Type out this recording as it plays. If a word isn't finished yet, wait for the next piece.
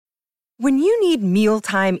When you need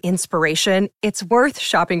mealtime inspiration, it's worth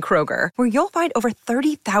shopping Kroger, where you'll find over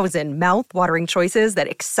 30,000 mouth-watering choices that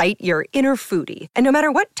excite your inner foodie. And no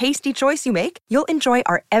matter what tasty choice you make, you'll enjoy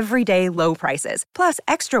our everyday low prices, plus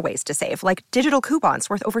extra ways to save, like digital coupons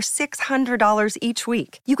worth over $600 each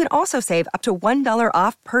week. You can also save up to $1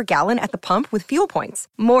 off per gallon at the pump with fuel points.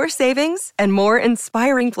 More savings and more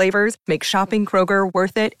inspiring flavors make shopping Kroger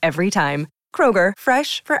worth it every time. Kroger,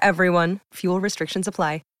 fresh for everyone. Fuel restrictions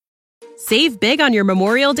apply. Save big on your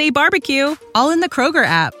Memorial Day barbecue, all in the Kroger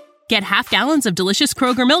app. Get half gallons of delicious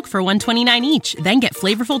Kroger milk for $1.29 each. Then get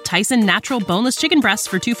flavorful Tyson natural boneless chicken breasts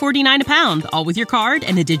for $2.49 a pound, all with your card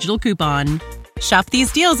and a digital coupon. Shop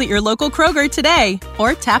these deals at your local Kroger today,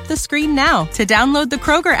 or tap the screen now to download the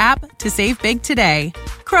Kroger app to save big today.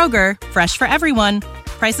 Kroger, fresh for everyone.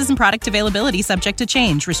 Prices and product availability subject to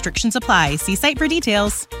change. Restrictions apply. See site for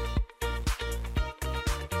details.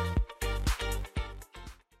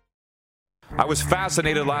 I was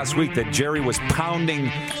fascinated last week that Jerry was pounding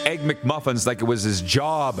Egg McMuffins like it was his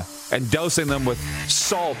job and dosing them with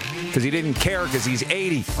salt because he didn't care because he's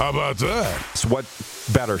 80. How about that? So what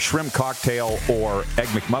better, shrimp cocktail or Egg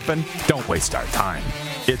McMuffin? Don't waste our time.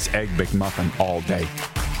 It's Egg McMuffin all day.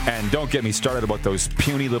 And don't get me started about those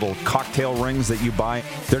puny little cocktail rings that you buy.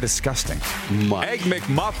 They're disgusting. Egg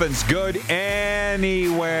McMuffin's good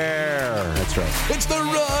anywhere. That's right. It's the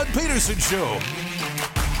Rod Peterson Show.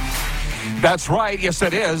 That's right. Yes,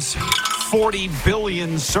 it is. 40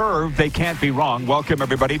 billion served. They can't be wrong. Welcome,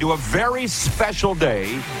 everybody, to a very special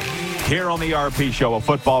day here on the RP Show, a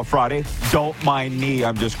Football Friday. Don't mind me.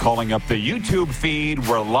 I'm just calling up the YouTube feed.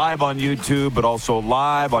 We're live on YouTube, but also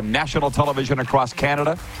live on national television across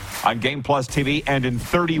Canada, on Game Plus TV, and in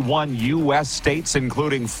 31 U.S. states,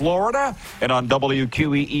 including Florida, and on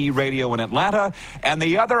WQEE Radio in Atlanta. And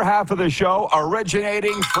the other half of the show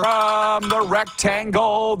originating from the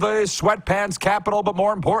rectangle, the sweatpants capital, but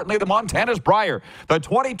more importantly, the Montana's Brier, the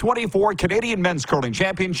 2024 Canadian Men's Curling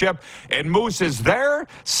Championship. And Moose is there,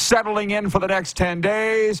 settling in for the next 10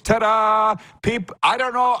 days. Ta-da! I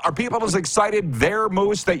don't know, are people as excited there,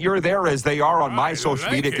 Moose, that you're there as they are on my social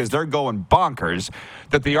media, because they're going bonkers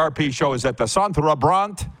that the RP Show is at the Centre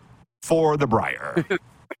Brant for the Brier.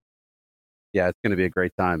 Yeah, it's going to be a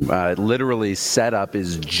great time. Literally, setup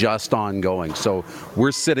is just ongoing. So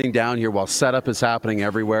we're sitting down here while setup is happening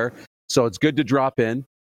everywhere. So it's good to drop in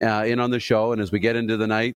on the show. And as we get into the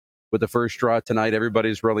night with the first draw tonight,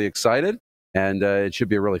 everybody's really excited. And it should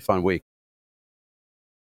be a really fun week.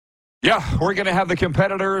 Yeah, we're going to have the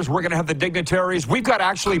competitors. We're going to have the dignitaries. We've got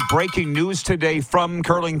actually breaking news today from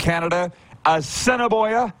Curling Canada.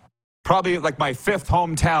 Assiniboia, probably like my fifth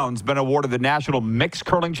hometown, has been awarded the National Mixed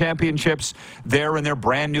Curling Championships. They're in their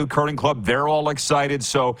brand new curling club. They're all excited.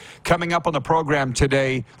 So coming up on the program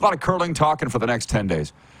today, a lot of curling talking for the next 10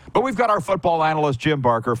 days. But we've got our football analyst, Jim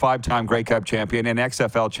Barker, five-time Grey Cup champion and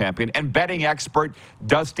XFL champion, and betting expert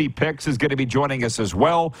Dusty Picks is going to be joining us as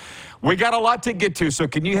well. We got a lot to get to, so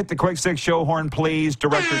can you hit the quick six show horn, please,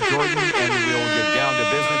 Director Jordan, and we'll get down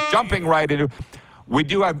to business. Jumping right into, we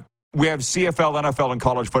have CFL, NFL, and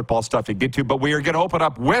college football stuff to get to, but we are going to open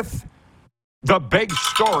up with the big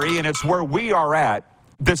story, and it's where we are at.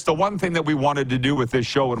 That's the one thing that we wanted to do with this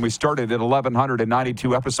show when we started at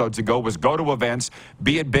 1,192 episodes ago was go to events,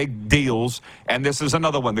 be at big deals, and this is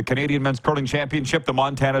another one. The Canadian Men's Curling Championship, the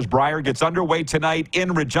Montana's Brier, gets underway tonight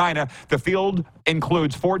in Regina. The field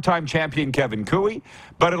includes four-time champion Kevin Cooey,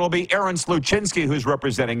 but it'll be Aaron Sluchinski who's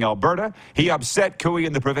representing Alberta. He upset Cooey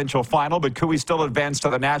in the provincial final, but Cooey still advanced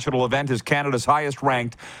to the national event as Canada's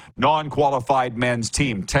highest-ranked non-qualified men's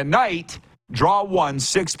team. Tonight, Draw 1,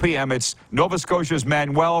 6 p.m. It's Nova Scotia's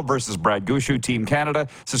Manuel versus Brad Gushu, Team Canada.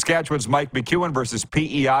 Saskatchewan's Mike McEwen versus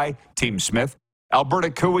PEI, Team Smith. Alberta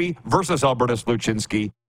Cooey versus Alberta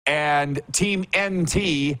Sluchinski. And Team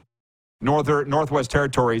NT, Northwest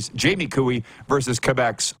Territories, Jamie Cooey versus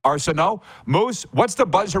Quebec's Arsenault. Moose, what's the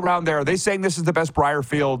buzz around there? Are they saying this is the best Brier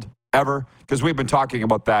field ever? Because we've been talking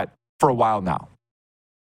about that for a while now.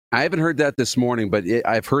 I haven't heard that this morning, but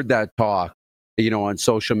I've heard that talk, on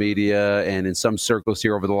social media and in some circles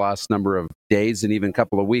here over the last number of days and even a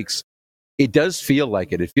couple of weeks. It does feel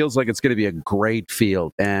like it. It feels like it's going to be a great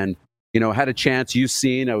field. And, had a chance, you've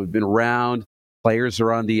seen, I've been around, players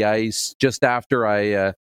are on the ice. Just after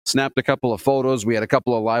I snapped a couple of photos, we had a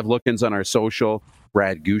couple of live look-ins on our social.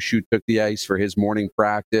 Brad Gushu took the ice for his morning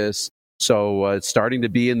practice. So it's starting to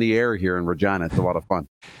be in the air here in Regina. It's a lot of fun.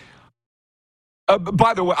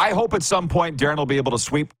 By the way, I hope at some point Darren will be able to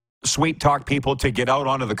sweet talk people to get out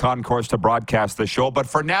onto the concourse to broadcast the show. But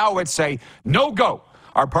for now, it's a no-go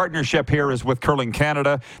Our partnership here is with Curling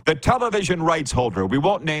Canada, the television rights holder. We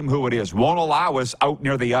won't name who it is, won't allow us out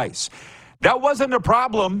near the ice. That wasn't a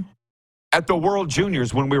problem at the World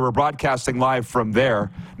Juniors when we were broadcasting live from there,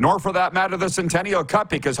 nor for that matter the Centennial Cup,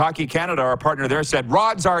 because Hockey Canada, our partner there, said,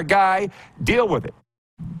 Rod's our guy, deal with it.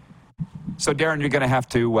 So, Darren, you're going to have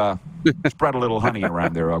to spread a little honey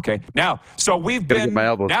around there, okay? Now, so we've been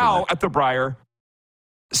now at the Brier,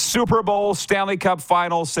 Super Bowl, Stanley Cup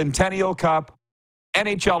Final, Centennial Cup,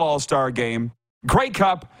 NHL All-Star Game, Grey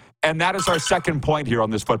Cup, and that is our second point here on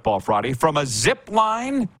this Football Friday. From a zip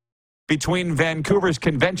line between Vancouver's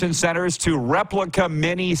convention centers to replica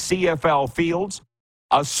mini CFL fields,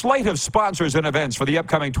 a slate of sponsors and events for the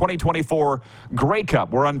upcoming 2024 Grey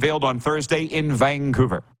Cup were unveiled on Thursday in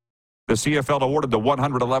Vancouver. The CFL awarded the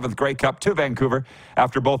 111th Grey Cup to Vancouver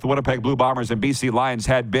after both the Winnipeg Blue Bombers and BC Lions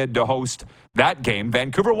had bid to host that game.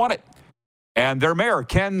 Vancouver won it. And their mayor,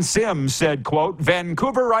 Ken Sims, said, quote,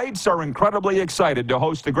 Vancouverites are incredibly excited to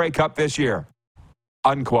host the Grey Cup this year,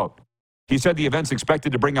 unquote. He said the event's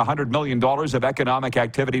expected to bring $100 million of economic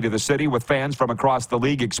activity to the city, with fans from across the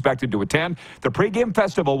league expected to attend. The pregame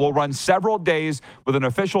festival will run several days with an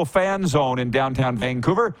official fan zone in downtown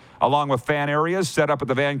Vancouver, along with fan areas set up at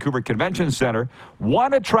the Vancouver Convention Center.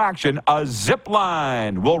 One attraction, a zip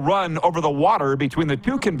line, will run over the water between the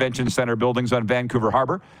two convention center buildings on Vancouver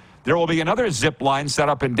Harbor. There will be another zip line set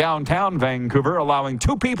up in downtown Vancouver, allowing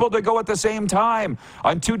two people to go at the same time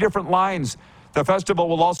on two different lines. The festival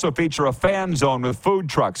will also feature a fan zone with food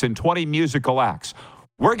trucks and 20 musical acts.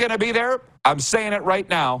 We're going to be there. I'm saying it right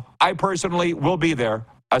now. I personally will be there.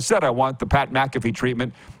 I said I want the Pat McAfee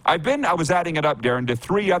treatment. I was adding it up, Darren, to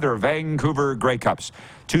 3 other Vancouver Grey Cups.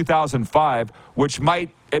 2005,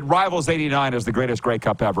 it rivals 89 as the greatest Grey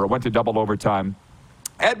Cup ever. It went to double overtime.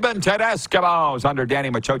 Edmonton Eskimos under Danny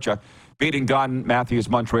Machocha beating Don Matthews'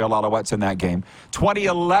 Montreal Alouettes in that game.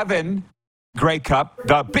 2011 Grey Cup,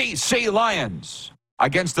 the BC Lions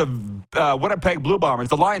against the Winnipeg Blue Bombers.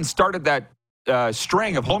 The Lions started that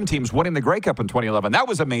string of home teams winning the Grey Cup in 2011. That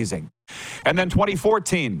was amazing. And then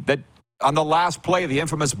 2014, that on the last play, the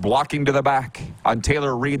infamous blocking to the back on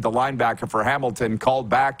Taylor Reed, the linebacker for Hamilton, called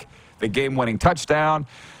back the game-winning touchdown.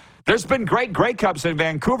 There's been great Grey Cups in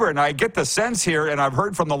Vancouver, and I get the sense here, and I've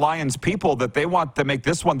heard from the Lions people that they want to make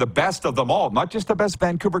this one the best of them all, not just the best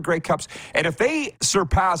Vancouver Grey Cups. And if they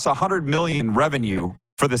surpass $100 million revenue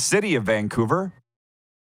for the city of Vancouver,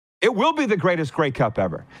 it will be the greatest Grey Cup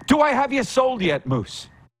ever. Do I have you sold yet, Moose?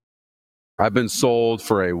 I've been sold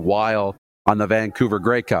for a while on the Vancouver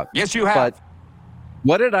Grey Cup. Yes, you have. But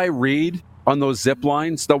what did I read on those zip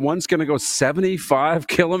lines? The one's going to go 75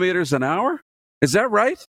 kilometers an hour? Is that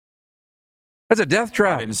right? That's a death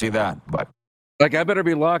trap. I didn't see that, but I better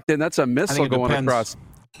be locked in. That's a missile going across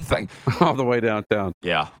all the way downtown.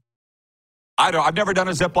 Yeah. I've never done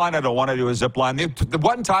a zip line. I don't want to do a zip line. The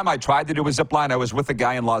one time I tried to do a zip line, I was with a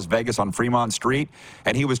guy in Las Vegas on Fremont Street,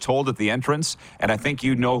 and he was told at the entrance, and I think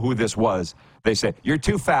you know who this was. They said, "You're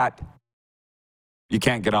too fat. You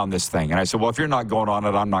can't get on this thing." And I said, "Well, if you're not going on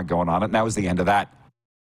it, I'm not going on it." And that was the end of that.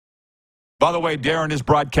 By the way, Darren is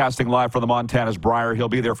broadcasting live from the Montana's Brier. He'll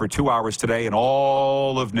be there for 2 hours today and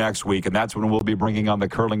all of next week, and that's when we'll be bringing on the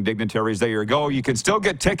curling dignitaries. There you go. You can still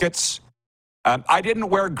get tickets. I didn't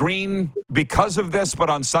wear green because of this, but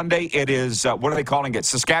on Sunday it is, what are they calling it,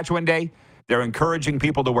 Saskatchewan Day? They're encouraging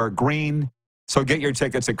people to wear green. So get your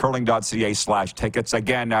tickets at curling.ca/tickets.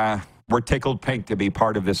 Again, we're tickled pink to be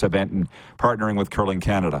part of this event and partnering with Curling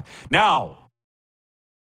Canada. Now,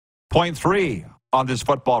 point 3 on this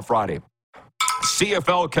Football Friday.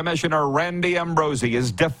 CFL Commissioner Randy Ambrosie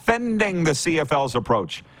is defending the CFL's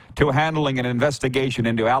approach to handling an investigation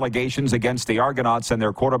into allegations against the Argonauts and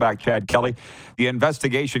their quarterback, Chad Kelly. The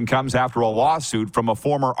investigation comes after a lawsuit from a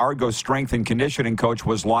former Argos strength and conditioning coach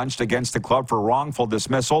was launched against the club for wrongful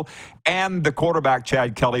dismissal and the quarterback,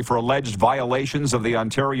 Chad Kelly, for alleged violations of the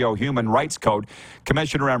Ontario Human Rights Code.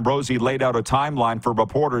 Commissioner Ambrosie laid out a timeline for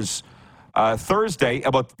reporters yesterday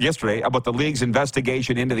about the league's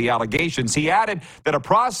investigation into the allegations. He added that a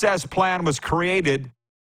process plan was created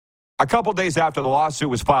a couple days after the lawsuit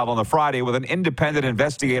was filed on the Friday, with an independent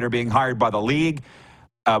investigator being hired by the league,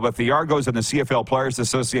 with the Argos and the CFL Players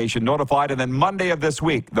Association notified. And then Monday of this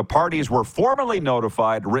week, the parties were formally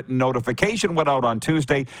notified. Written notification went out on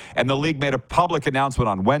Tuesday, and the league made a public announcement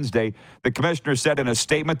on Wednesday. The commissioner said in a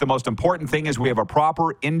statement, the most important thing is we have a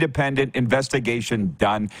proper independent investigation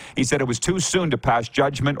done. He said it was too soon to pass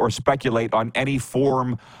judgment or speculate on any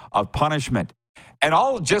form of punishment. And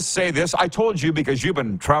I'll just say this. I told you, because you've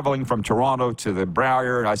been traveling from Toronto to the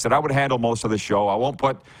Brier, and I said I would handle most of the show. I won't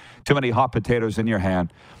put too many hot potatoes in your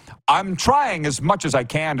hand. I'm trying as much as I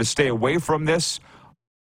can to stay away from this.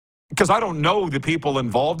 because I don't know the people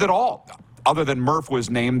involved at all, other than Murph was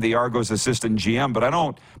named the Argos assistant GM, but I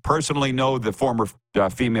don't personally know the former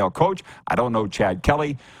female coach. I don't know Chad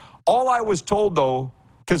Kelly. All I was told, though,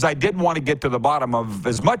 because I didn't want to get to the bottom of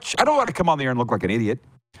as much, I don't want to come on the air and look like an idiot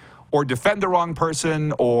or defend the wrong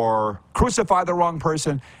person or crucify the wrong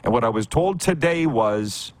person. And what I was told today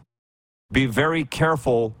was be very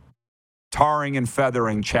careful tarring and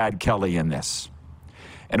feathering Chad Kelly in this.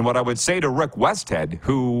 And what I would say to Rick Westhead,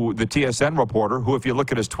 who the TSN reporter, who if you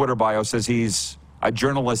look at his Twitter bio says he's a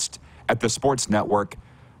journalist at the Sports Network,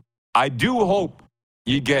 I do hope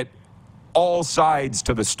you get all sides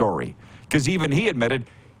to the story. Because even he admitted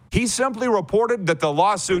he simply reported that the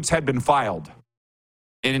lawsuits had been filed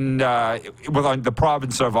in the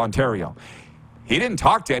province of Ontario. He didn't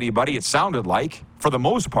talk to anybody, it sounded like, for the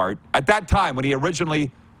most part, at that time when he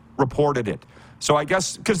originally reported it. So I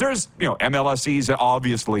guess, because there's, MLSE's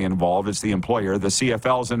obviously involved. It's the employer. The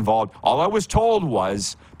CFL's involved. All I was told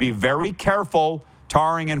was be very careful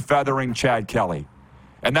tarring and feathering Chad Kelly.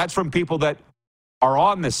 And that's from people that are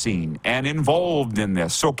on the scene and involved in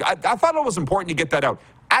this. So I thought it was important to get that out.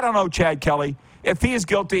 I don't know Chad Kelly. If he is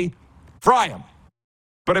guilty, fry him.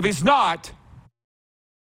 But if he's not,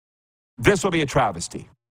 this will be a travesty.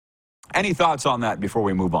 Any thoughts on that before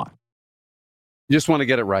we move on? You just want to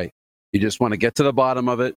get it right. You just want to get to the bottom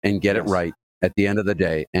of it and get it right at the end of the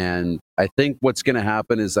day. And I think what's going to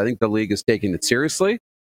happen is I think the league is taking it seriously,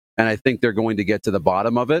 and I think they're going to get to the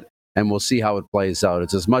bottom of it, and we'll see how it plays out.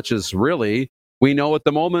 It's as much as really we know at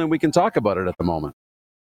the moment, and we can talk about it at the moment.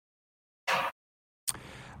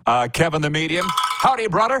 Kevin the Medium. Howdy,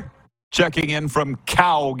 brother. Checking in from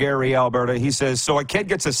Calgary, Alberta. He says, so a kid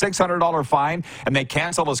gets a $600 fine and they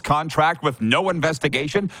cancel his contract with no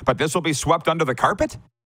investigation, but this will be swept under the carpet?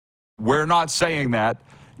 We're not saying that.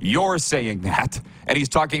 You're saying that. And he's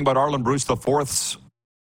talking about Arlen Bruce IV's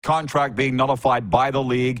contract being nullified by the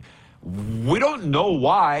league. We don't know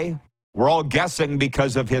why. We're all guessing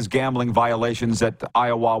because of his gambling violations at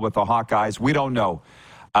Iowa with the Hawkeyes. We don't know.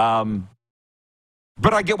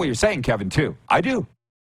 But I get what you're saying, Kevin, too. I do.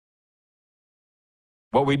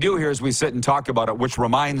 What we do here is we sit and talk about it, which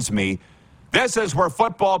reminds me, this is where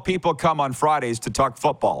football people come on Fridays to talk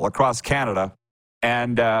football across Canada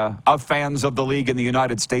and of fans of the league in the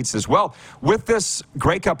United States as well. With this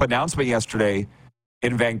Grey Cup announcement yesterday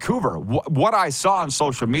in Vancouver, what I saw on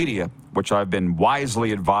social media, which I've been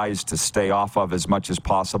wisely advised to stay off of as much as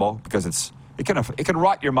possible because it can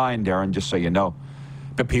rot your mind, Darren, just so you know.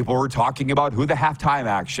 But people were talking about who the halftime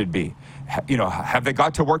act should be. Have they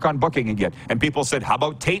got to work on booking it yet? And people said, how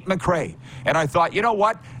about Tate McRae? And I thought, you know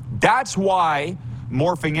what? That's why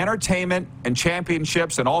morphing entertainment and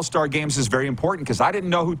championships and all-star games is very important, because I didn't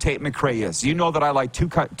know who Tate McRae is. You know that I like two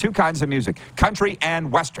kinds of music, country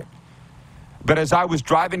and Western. But as I was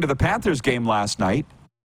driving to the Panthers game last night,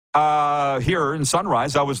 here in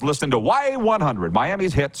Sunrise, I was listening to Y100,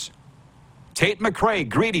 Miami's hits. Tate McRae,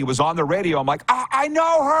 Greedy, was on the radio. I'm like, I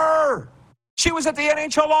know her. She was at the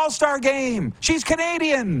NHL All-Star game. She's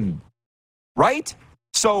Canadian, right?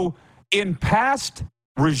 So in past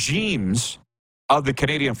regimes of the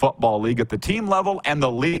Canadian Football League at the team level and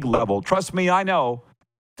the league level, trust me, I know,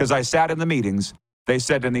 because I sat in the meetings, they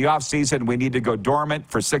said in the offseason, we need to go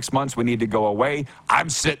dormant for 6 months. We need to go away. I'm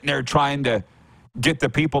sitting there trying to get the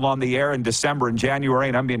people on the air in December and January,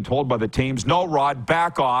 and I'm being told by the teams, no, Rod,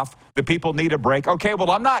 back off. The people need a break. Okay,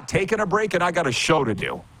 well, I'm not taking a break, and I got a show to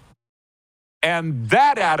do. And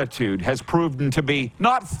that attitude has proven to be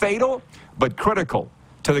not fatal, but critical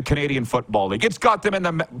to the Canadian Football League. It's got them in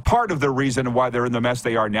the part of the reason why they're in the mess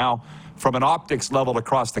they are now from an optics level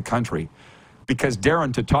across the country. Because,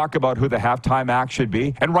 Darren, to talk about who the halftime act should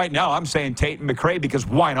be, and right now I'm saying Tate and McRae because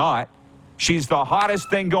why not? She's the hottest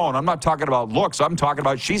thing going. I'm not talking about looks. I'm talking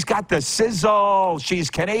about she's got the sizzle. She's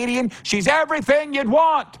Canadian. She's everything you'd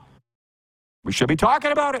want. We should be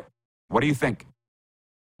talking about it. What do you think?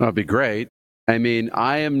 That'd be great. I mean,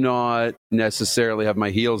 I am not necessarily have my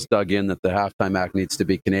heels dug in that the halftime act needs to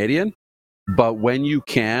be Canadian, but when you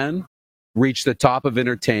can reach the top of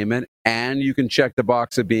entertainment and you can check the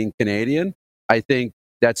box of being Canadian, I think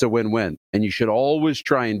that's a win-win. And you should always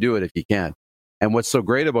try and do it if you can. And what's so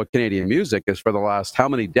great about Canadian music is for the last how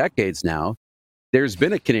many decades now, there's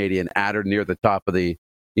been a Canadian at or near the top of the,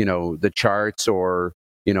 the charts or,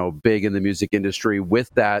 big in the music industry with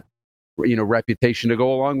that, reputation to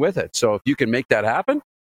go along with it. So if you can make that happen,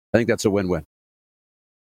 I think that's a win-win.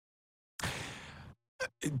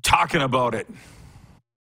 Talking about it.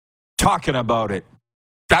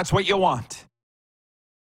 That's what you want.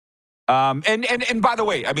 And by the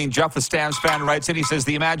way, I mean, Jeff, the Stamps fan, writes in, he says,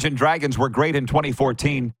 the Imagine Dragons were great in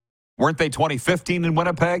 2014. Weren't they 2015 in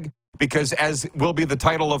Winnipeg? because as will be the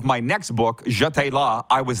title of my next book, J'étais là,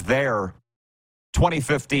 I was there.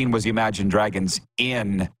 2015 was the Imagine Dragons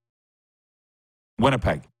in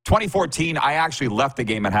Winnipeg. 2014, I actually left the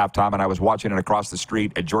game at halftime, and I was watching it across the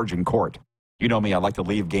street at Georgian Court. You know me, I like to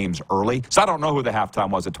leave games early. So I don't know who the halftime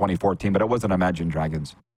was at 2014, but it wasn't Imagine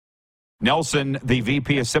Dragons. Nelson, the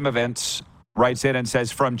VP of Sim Events, writes in and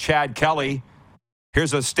says, from Chad Kelly,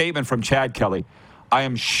 here's a statement from Chad Kelly. I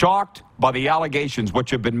am shocked by the allegations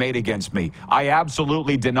which have been made against me. I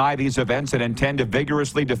absolutely deny these events and intend to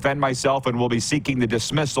vigorously defend myself and will be seeking the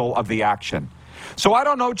dismissal of the action. So I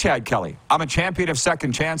don't know, Chad Kelly. I'm a champion of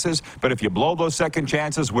second chances, but if you blow those second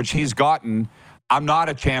chances, which he's gotten, I'm not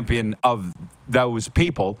a champion of those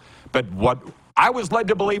people. But what I was led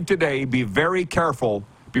to believe today, be very careful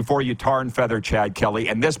before you tar and feather Chad Kelly.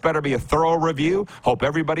 And this better be a thorough review. Hope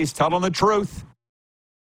everybody's telling the truth.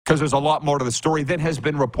 Because there's a lot more to the story than has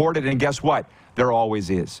been reported, and guess what? There always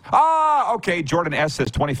is. Okay, Jordan S. says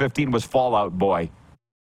 2015 was Fallout Boy.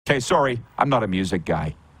 Okay, sorry, I'm not a music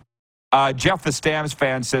guy. Jeff the Stamps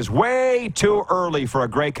fan says, way too early for a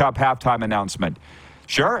Grey Cup halftime announcement.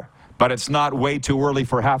 Sure, but it's not way too early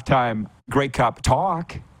for halftime Grey Cup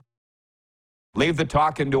talk. Leave the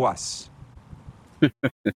talking to us.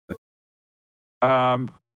 From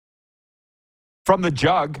the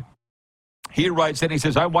Jug, he writes in, he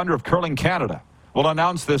says, I wonder if Curling Canada will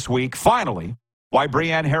announce this week, finally, why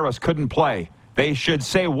Brier Harris couldn't play. They should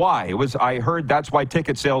say why. I heard that's why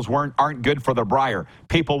ticket sales aren't good for the Brier.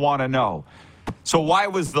 People want to know. So why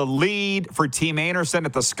was the lead for Team Anderson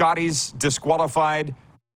at the Scotties disqualified?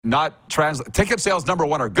 Ticket sales, number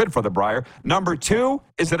one, are good for the Brier. Number two,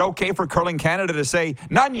 is it okay for Curling Canada to say,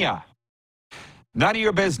 none of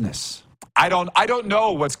your business? I don't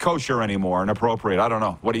know what's kosher anymore and appropriate. I don't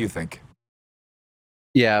know. What do you think?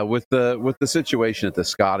 Yeah, with the situation at the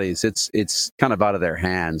Scotties, it's kind of out of their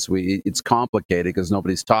hands. It's complicated because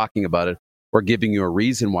nobody's talking about it or giving you a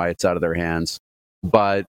reason why it's out of their hands.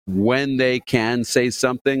 But when they can say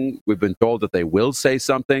something, we've been told that they will say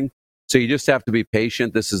something. So you just have to be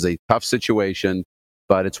patient. This is a tough situation,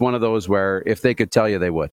 but it's one of those where if they could tell you, they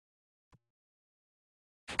would.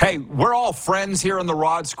 Hey, we're all friends here in the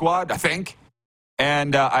Rod Squad, I think.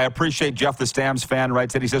 And I appreciate Jeff the Stamps fan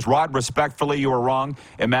writes it. He says, Rod, respectfully, you were wrong.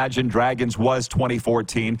 Imagine Dragons was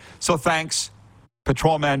 2014. So thanks.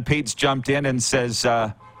 Patrolman Pete's jumped in and says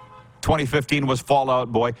 2015 was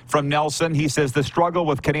Fallout Boy. From Nelson, he says, the struggle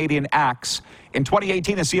with Canadian acts. In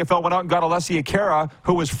 2018, the CFL went out and got Alessia Cara,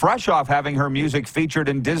 who was fresh off having her music featured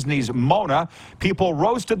in Disney's Mona. People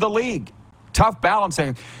roasted the league. Tough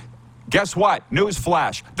balancing. Guess what?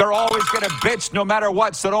 Newsflash. They're always going to bitch no matter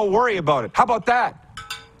what, so don't worry about it. How about that?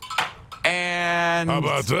 And how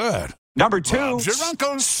about that? Number two,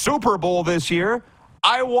 Super Bowl this year.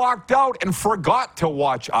 I walked out and forgot to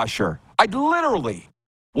watch Usher. I literally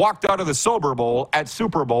walked out of the Sober Bowl at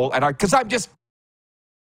Super Bowl, and because I'm just,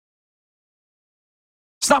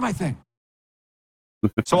 it's not my thing.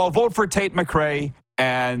 So I'll vote for Tate McRae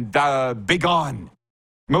and be gone.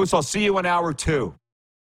 Moose, I'll see you in hour 2.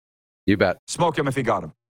 You bet. Smoke him if you got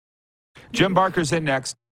him. Jim Barker's in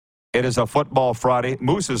next. It is a Football Friday.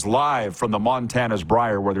 Moose is live from the Montana's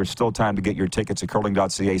Brier, where there's still time to get your tickets at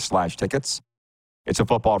curling.ca/tickets. It's a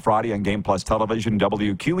Football Friday on Game Plus Television,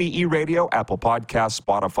 WQEE Radio, Apple Podcasts,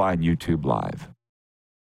 Spotify, and YouTube Live.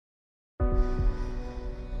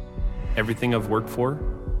 Everything I've worked for,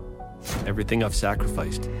 everything I've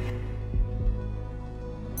sacrificed,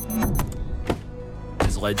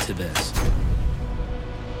 has led to this.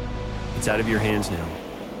 It's out of your hands now.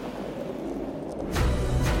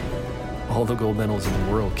 All the gold medals in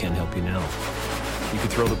the world can't help you now. You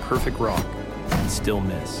could throw the perfect rock and still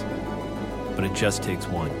miss. But it just takes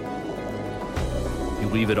one. You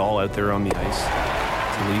leave it all out there on the ice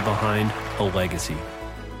to leave behind a legacy.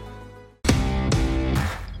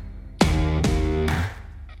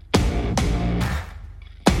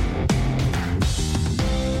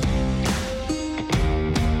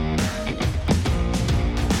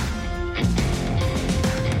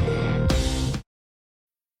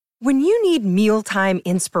 When you need mealtime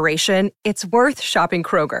inspiration, it's worth shopping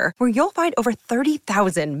Kroger, where you'll find over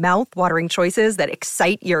 30,000 mouth-watering choices that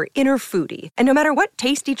excite your inner foodie. And no matter what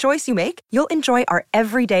tasty choice you make, you'll enjoy our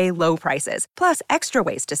everyday low prices, plus extra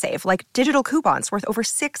ways to save, like digital coupons worth over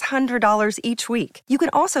 $600 each week. You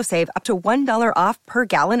can also save up to $1 off per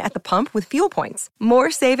gallon at the pump with fuel points.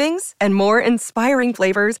 More savings and more inspiring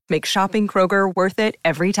flavors make shopping Kroger worth it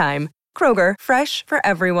every time. Kroger, fresh for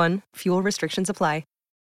everyone. Fuel restrictions apply.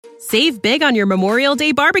 Save big on your Memorial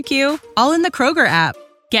Day barbecue, all in the Kroger app.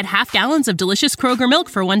 Get half gallons of delicious Kroger milk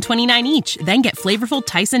for $1.29 each. Then get flavorful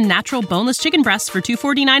Tyson natural boneless chicken breasts for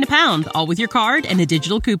 $2.49 a pound, all with your card and a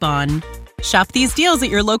digital coupon. Shop these deals at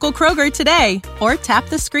your local Kroger today, or tap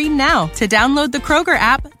the screen now to download the Kroger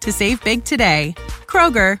app to save big today.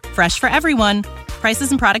 Kroger, fresh for everyone.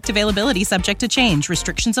 Prices and product availability subject to change.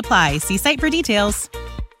 Restrictions apply. See site for details.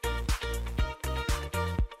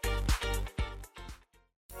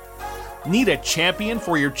 Need a champion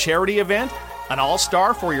for your charity event? An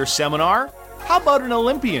all-star for your seminar? How about an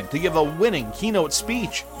Olympian to give a winning keynote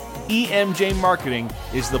speech? EMJ Marketing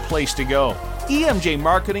is the place to go. EMJ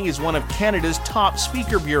Marketing is one of Canada's top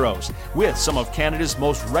speaker bureaus, with some of Canada's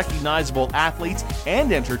most recognizable athletes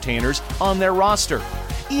and entertainers on their roster.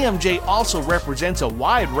 EMJ also represents a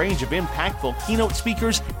wide range of impactful keynote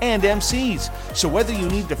speakers and MCs. So whether you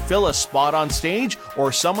need to fill a spot on stage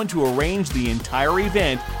or someone to arrange the entire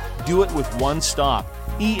event, do it with one stop,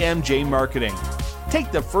 EMJ Marketing.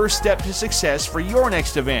 Take the first step to success for your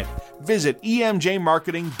next event. Visit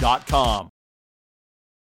emjmarketing.com.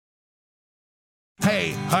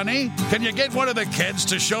 Hey, honey, can you get one of the kids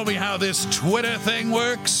to show me how this Twitter thing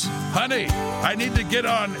works? Honey, I need to get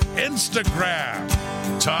on Instagram.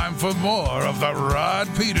 Time for more of the Rod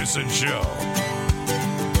Peterson Show.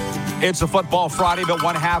 It's a Football Friday, but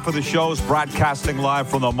one half of the show is broadcasting live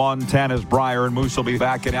from the Montana's Brier, and Moose will be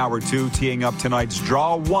back in hour 2, teeing up tonight's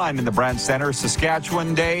Draw 1 in the Brand Center.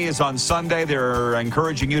 Saskatchewan Day is on Sunday. They're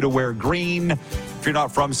encouraging you to wear green. If you're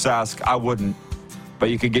not from Sask, I wouldn't. But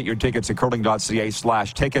you can get your tickets at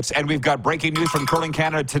curling.ca/tickets. And we've got breaking news from Curling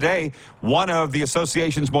Canada today. One of the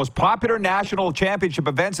association's most popular national championship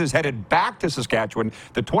events is headed back to Saskatchewan.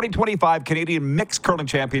 The 2025 Canadian Mixed Curling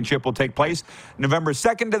Championship will take place November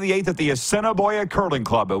 2nd to the 8th at the Assiniboia Curling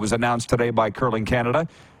Club. It was announced today by Curling Canada.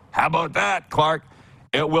 How about that, Clark?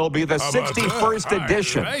 It will be the 61st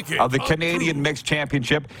edition of the Canadian Mixed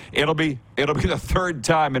Championship. It'll be the third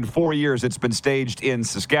time in 4 years it's been staged in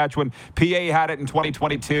Saskatchewan. PA had it in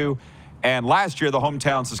 2022, and last year the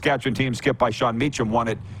hometown Saskatchewan team, skipped by Sean Meacham, won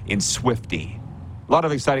it in Swifty. A lot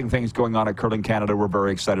of exciting things going on at Curling Canada. We're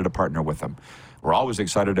very excited to partner with them. We're always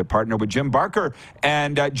excited to partner with Jim Barker.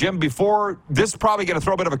 And Jim, before this, is probably going to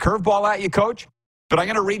throw a bit of a curveball at you, Coach, but I'm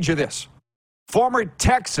going to read you this. Former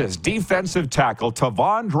Texas defensive tackle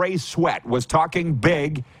Tavondre Sweat was talking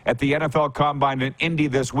big at the NFL Combine in Indy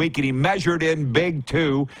this week, and he measured in big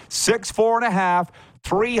too, 6'4.5",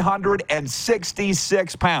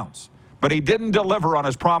 366 pounds. But he didn't deliver on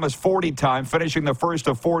his promised 40 time, finishing the first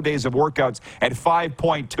of 4 days of workouts at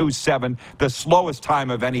 5.27, the slowest time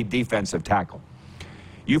of any defensive tackle.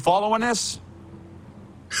 You following this?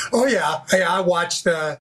 Oh, yeah. I watched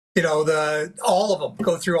all of them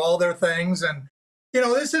go through all their things. And,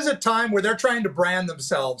 this is a time where they're trying to brand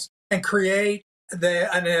themselves and create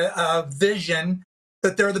a vision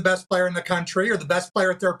that they're the best player in the country or the best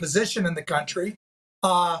player at their position in the country.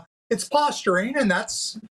 It's posturing, and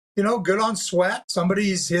that's, good on Sweat.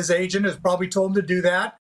 His agent has probably told him to do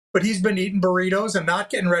that, but he's been eating burritos and not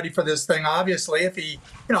getting ready for this thing, obviously. If he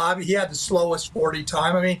had the slowest 40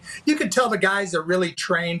 time. I mean, you can tell the guys are really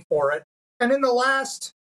trained for it. And in the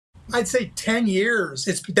last, I'd say 10 years,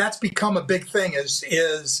 that's become a big thing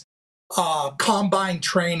is combine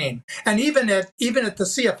training. And even at the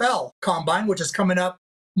CFL combine, which is coming up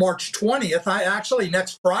March 20th,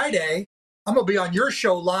 next Friday, I'm going to be on your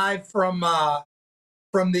show live from the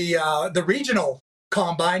regional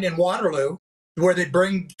combine in Waterloo, where they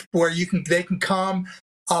can come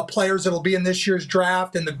players that'll be in this year's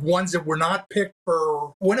draft, and the ones that were not picked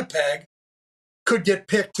for Winnipeg could get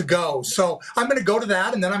picked to go. So I'm going to go to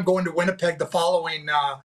that, and then I'm going to Winnipeg the following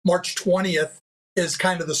March 20th is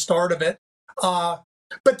kind of the start of it. But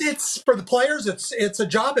it's for the players, it's a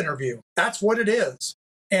job interview. That's what it is.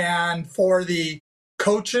 And for the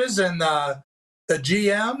coaches and the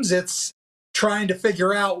GMs, it's trying to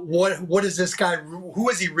figure out what is this guy, who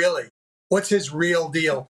is he really? What's his real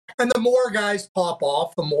deal? And the more guys pop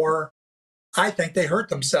off, the more I think they hurt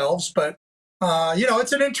themselves. But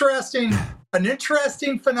it's an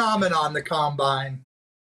interesting phenomenon, the combine.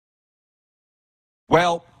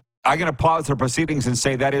 Well, I'm going to pause the proceedings and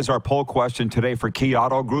say that is our poll question today for Key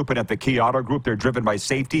Auto Group. And at the Key Auto Group, they're driven by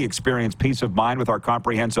safety, experience peace of mind with our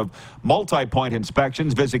comprehensive multi-point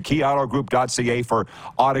inspections. Visit keyautogroup.ca for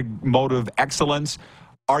automotive excellence.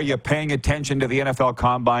 Are you paying attention to the NFL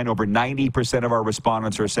Combine? Over 90% of our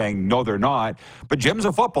respondents are saying no, they're not. But Jim's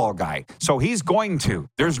a football guy, so he's going to.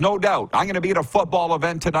 There's no doubt. I'm going to be at a football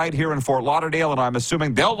event tonight here in Fort Lauderdale, and I'm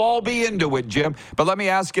assuming they'll all be into it, Jim. But let me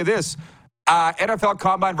ask you this. NFL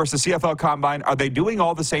Combine versus CFL Combine, are they doing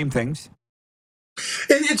all the same things?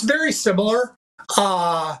 It's very similar.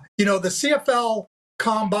 The CFL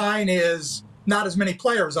combine is not as many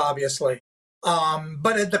players, obviously.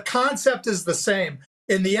 But the concept is the same.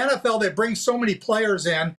 In the NFL, they bring so many players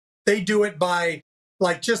in. They do it by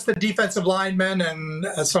like just the defensive linemen and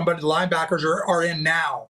the linebackers are in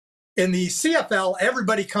now. In the CFL,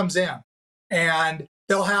 everybody comes in, and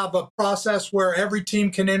they'll have a process where every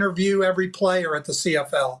team can interview every player at the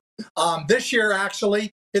CFL. This year,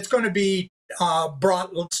 actually, it's going to be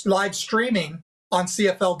brought live streaming on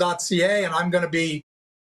CFL.ca, and I'm going to be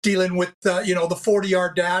dealing with the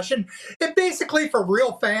 40-yard dash, and basically for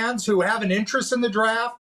real fans who have an interest in the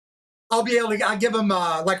draft, I'll give them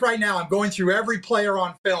like right now I'm going through every player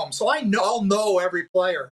on film, so I'll know every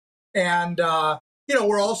player, and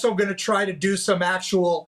we're also going to try to do some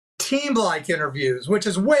actual team-like interviews, which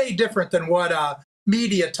is way different than what a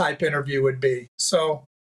media type interview would be. So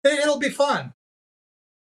it'll be fun.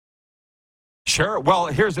 Sure. Well,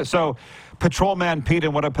 here's it. So Patrolman Pete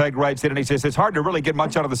in Winnipeg writes in, and he says, it's hard to really get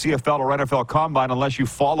much out of the CFL or NFL Combine unless you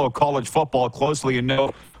follow college football closely and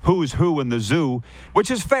know who's who in the zoo, which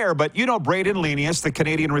is fair. But Braden Lenius, the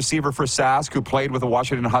Canadian receiver for Sask, who played with the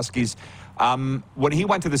Washington Huskies, when he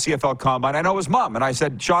went to the CFL Combine, I know his mom. And I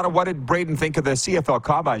said, Shauna, what did Braden think of the CFL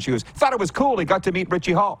Combine? She goes, thought it was cool. He got to meet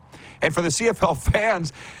Richie Hall. And for the CFL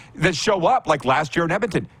fans that show up, like last year in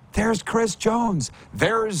Edmonton, there's Chris Jones.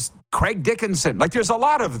 There's Craig Dickinson. Like, there's a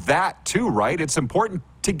lot of that, too, right? It's important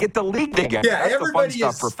to get the league together. Yeah, that's the fun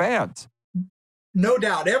stuff for fans. No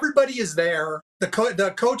doubt. Everybody is there.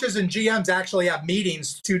 The coaches and GMs actually have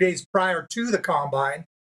meetings 2 days prior to the Combine,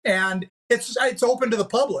 and it's open to the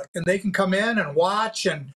public, and they can come in and watch.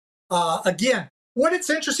 And, again, what it's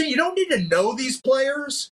interesting, you don't need to know these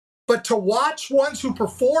players, but to watch ones who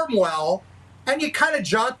perform well, and you kind of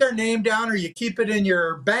jot their name down or you keep it in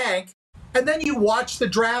your bank, and then you watch the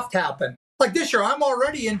draft happen. Like this year, I'm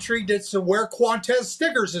already intrigued as to where Quantez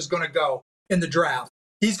Stiggers is going to go in the draft.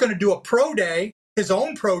 He's going to do a pro day, his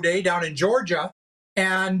own pro day down in Georgia.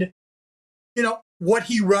 And, what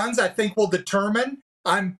he runs, I think will determine.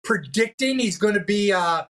 I'm predicting he's going to be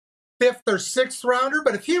a 5th or 6th rounder.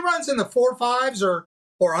 But if he runs in the 4.5s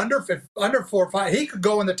or under 4.5, he could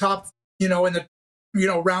go in the top, in the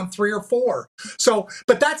round 3 or 4. So,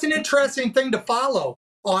 but that's an interesting thing to follow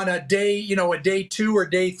on a day, a day 2 or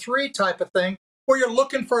day 3 type of thing, where you're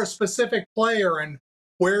looking for a specific player and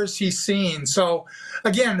where's he seen. So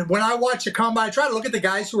again, when I watch the Combine, I try to look at the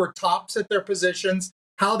guys who are tops at their positions,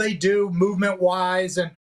 how they do movement wise.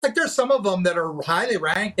 And like, there's some of them that are highly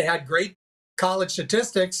ranked. They had great college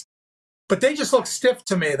statistics, but they just look stiff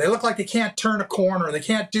to me. They look like they can't turn a corner. They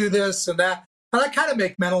can't do this and that. And I kind of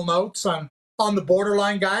make mental notes on the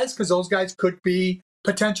borderline guys, because those guys could be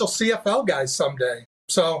potential CFL guys someday.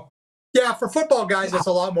 So, yeah, for football guys, it's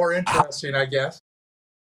a lot more interesting, I guess.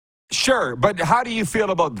 Sure, but how do you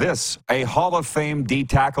feel about this? A Hall of Fame D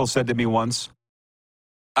tackle said to me once,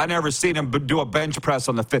 I never seen him do a bench press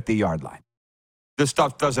on the 50-yard line. This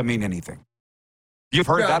stuff doesn't mean anything. You've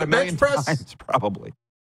heard that a million times, probably.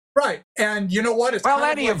 Right, and you know what? It's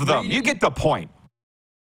any of them. You get the point.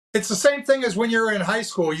 It's the same thing as when you're in high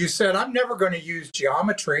school. You said, I'm never going to use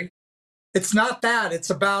geometry. It's not that. It's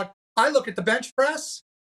about, I look at the bench press.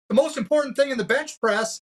 The most important thing in the bench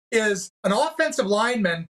press is an offensive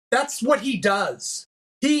lineman. That's what he does.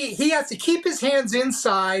 He has to keep his hands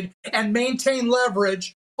inside and maintain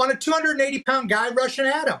leverage on a 280-pound guy rushing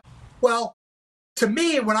at him. Well, to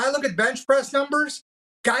me, when I look at bench press numbers,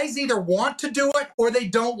 guys either want to do it or they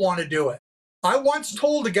don't want to do it. I once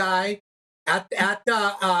told a guy at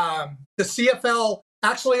the CFL,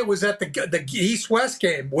 actually it was at the East-West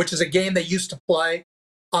game, which is a game they used to play.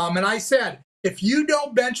 And I said, if you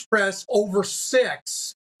don't bench press over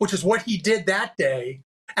 6, which is what he did that day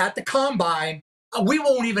at the Combine, we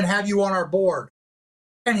won't even have you on our board.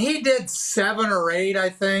 And he did 7 or 8, I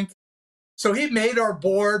think. So he made our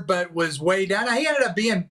board, but was way down. He ended up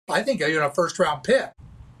being, I think, a first-round pick.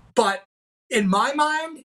 But in my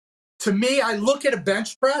mind, to me, I look at a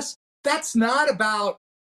bench press. That's not about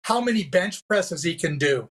how many bench presses he can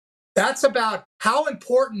do. That's about how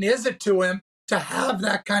important is it to him to have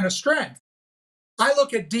that kind of strength. I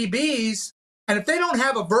look at DBs, and if they don't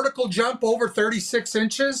have a vertical jump over 36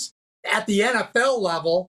 inches at the NFL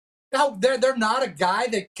level, they're not a guy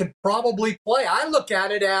that can probably play. I look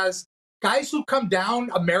at it as guys who come down,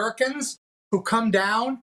 Americans who come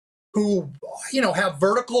down, who have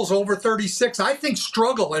verticals over 36, I think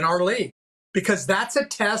struggle in our league, because that's a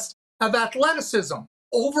test of athleticism,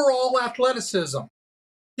 overall athleticism.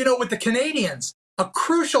 With the Canadians, a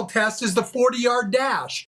crucial test is the 40-yard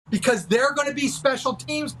dash, because they're going to be special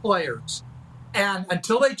teams players. And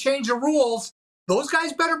until they change the rules, those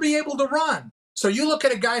guys better be able to run. So you look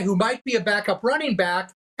at a guy who might be a backup running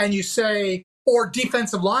back and you say, or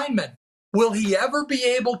defensive lineman, will he ever be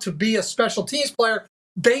able to be a special teams player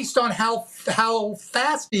based on how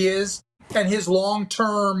fast he is and his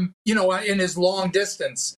long-term, in his long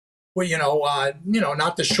distance, well,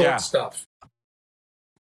 not the short stuff.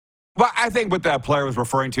 Well, I think what that player was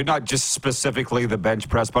referring to, not just specifically the bench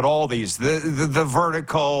press, but all these, the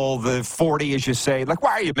vertical, the 40, as you say. Like,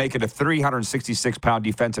 why are you making a 366-pound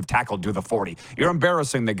defensive tackle do the 40? You're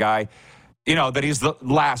embarrassing the guy, that he's the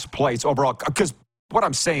last place overall. Because what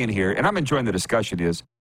I'm saying here, and I'm enjoying the discussion, is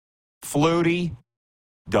Flutie,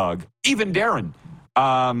 Doug, even Darren,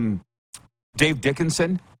 Dave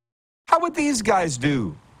Dickinson, how would these guys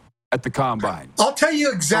do at the combine? I'll tell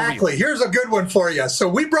you exactly. Here's a good one for you. So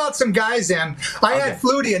we brought some guys in. I had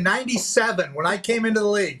Flutie in 97 when I came into the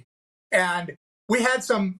league. And we had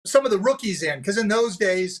some of the rookies in, because in those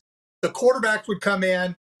days, the quarterbacks would come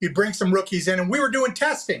in, you'd bring some rookies in, and we were doing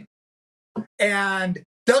testing. And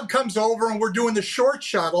Doug comes over and we're doing the short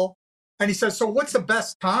shuttle. And he says, so what's the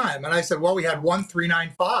best time? And I said, well, we had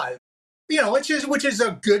 1:395, which is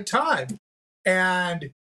a good time.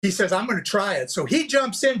 And he says, I'm going to try it. So he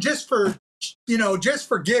jumps in just for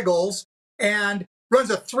giggles and runs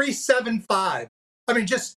a 3.75. I mean,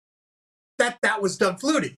 just that was Doug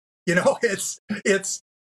Flutie. It's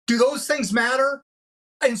do those things matter?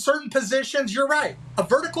 In certain positions, you're right. A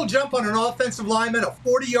vertical jump on an offensive lineman, a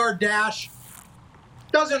 40-yard dash,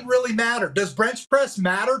 doesn't really matter. Does bench press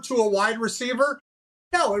matter to a wide receiver?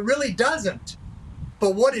 No, it really doesn't.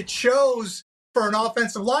 But what it shows for an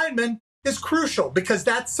offensive lineman is crucial, because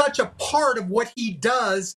that's such a part of what he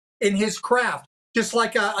does in his craft. Just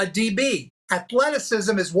like a DB,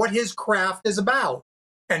 athleticism is what his craft is about.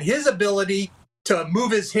 And his ability to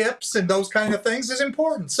move his hips and those kind of things is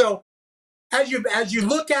important. So as you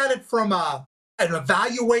look at it from an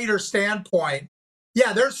evaluator standpoint,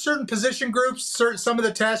 yeah, there's certain position groups, some of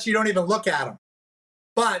the tests, you don't even look at them.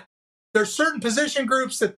 But there's certain position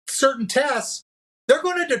groups that certain tests, they're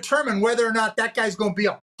going to determine whether or not that guy's going to be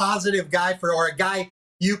a positive guy or a guy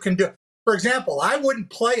you can do. For example, I wouldn't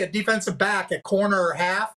play a defensive back at corner or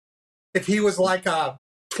half if he was like a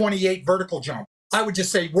 28 vertical jump. I would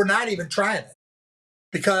just say, we're not even trying it,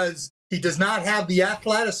 because he does not have the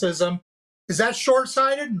athleticism. Is that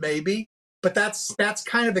short-sighted? Maybe. But that's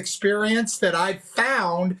kind of experience that I've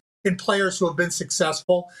found in players who have been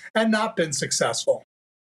successful and not been successful.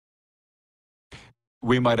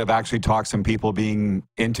 We might have actually talked some people being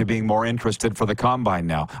more interested for the combine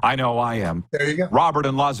now. I know I am. There you go. Robert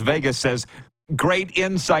in Las Vegas says, great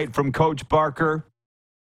insight from Coach Barker.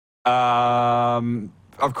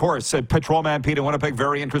 Of course, Patrolman Pete in Winnipeg,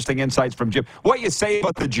 very interesting insights from Jim. What you say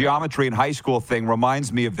about the geometry in high school thing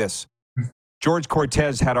reminds me of this. George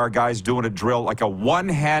Cortez had our guys doing a drill, like a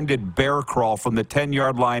one-handed bear crawl from the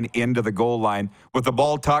 10-yard line into the goal line with the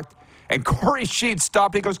ball tucked. And Corey Sheets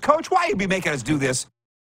stopped. He goes, Coach, why you be making us do this?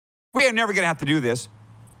 We are never going to have to do this.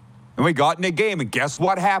 And we got in a game, and guess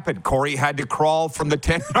what happened? Corey had to crawl from the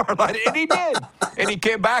 10-yard line, and he did. And he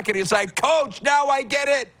came back, and he's like, Coach, now I get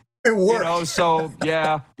it. It worked. So,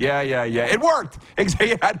 yeah. It worked.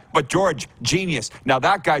 But George, genius. Now,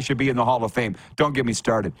 that guy should be in the Hall of Fame. Don't get me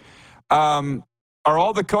started. Are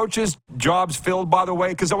all the coaches' jobs filled, by the way?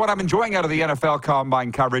 Because what I'm enjoying out of the NFL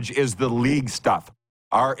Combine coverage is the league stuff.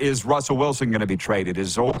 Is Russell Wilson going to be traded?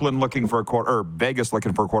 Is Oakland looking for a or Vegas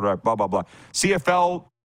looking for a quarterback? Blah, blah, blah. CFL,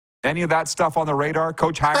 any of that stuff on the radar?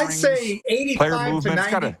 Coach hiring? I'd say 85 to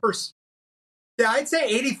 90%. Yeah, I'd say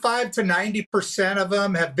 85 to 90% of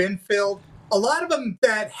them have been filled. A lot of them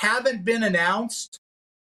that haven't been announced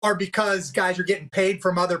are because guys are getting paid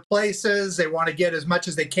from other places. They want to get as much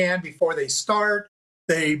as they can before they start.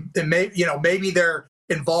 Maybe they're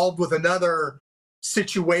involved with another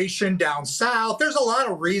situation down south. There's a lot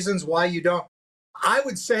of reasons why you don't. I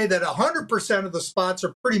would say that 100% of the spots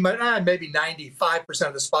are pretty much, maybe 95%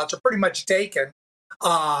 of the spots are pretty much taken.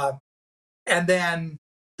 And then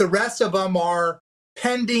the rest of them are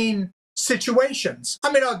pending situations.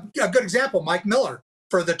 I mean, a good example, Mike Miller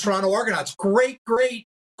for the Toronto Argonauts. Great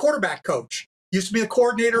quarterback coach. Used to be the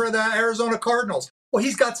coordinator of the Arizona Cardinals. Well,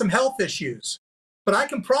 he's got some health issues. But I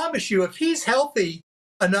can promise you, if he's healthy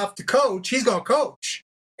enough to coach, he's going to coach.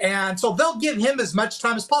 And so they'll give him as much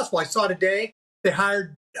time as possible. I saw today they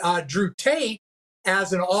hired Drew Tate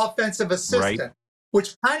as an offensive assistant,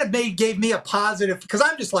 which kind of gave me a positive, because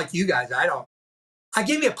I'm just like you guys. I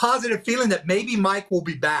gave me a positive feeling that maybe Mike will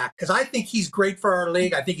be back, because I think he's great for our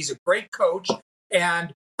league. I think he's a great coach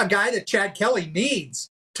and a guy that Chad Kelly needs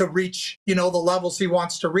to reach, the levels he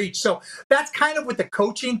wants to reach. So that's kind of with the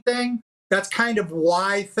coaching thing. That's kind of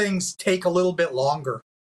why things take a little bit longer.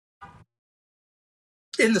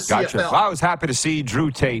 in the CFL. Well, I was happy to see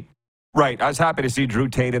Drew Tate. Right. I was happy to see Drew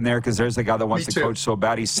Tate in there because there's a guy that wants to coach so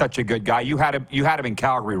bad. He's such a good guy. You had him in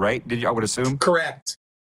Calgary, right? Did you? I would assume. Correct.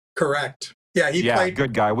 Yeah, he played.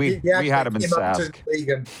 Good guy. We had him in Sask.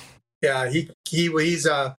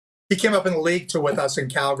 He came up in the league with us in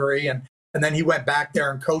Calgary, and then he went back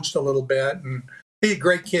there and coached a little bit. And he's a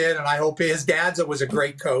great kid, and I hope his dad was a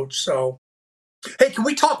great coach. So, hey, can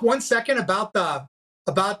we talk 1 second about the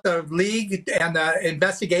league and the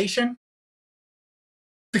investigation?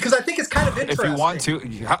 Because I think it's kind of interesting. If you want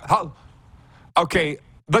to. Okay,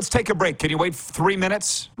 let's take a break. Can you wait 3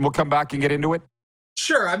 minutes? We'll come back and get into it.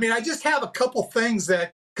 Sure. I mean, I just have a couple things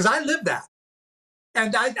because I lived that.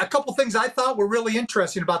 And a couple things I thought were really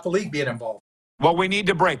interesting about the league being involved. Well, we need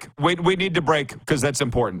to break. We need to break because that's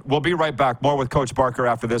important. We'll be right back. More with Coach Barker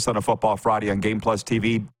after this on a Football Friday on Game Plus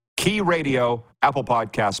TV, Key Radio, Apple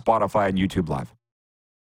Podcasts, Spotify, and YouTube Live.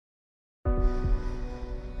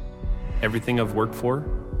 Everything I've worked for,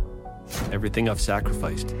 everything I've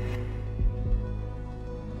sacrificed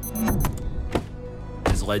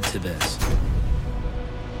has led to this.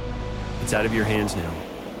 It's out of your hands now.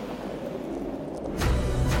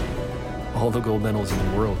 All the gold medals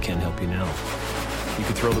in the world can't help you now. You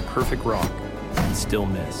could throw the perfect rock and still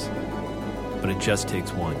miss. But it just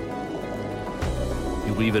takes one.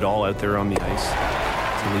 You leave it all out there on the ice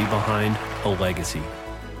to leave behind a legacy.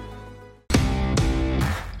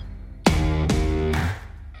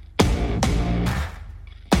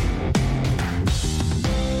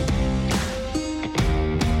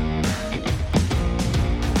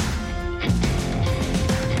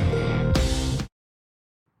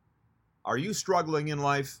 Are you struggling in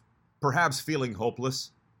life, perhaps feeling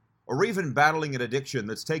hopeless, or even battling an addiction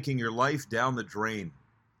that's taking your life down the drain?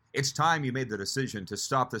 It's time you made the decision to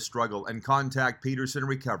stop the struggle and contact Peterson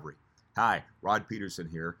Recovery. Hi, Rod Peterson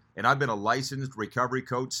here, and I've been a licensed recovery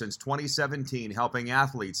coach since 2017, helping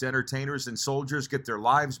athletes, entertainers, and soldiers get their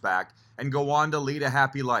lives back and go on to lead a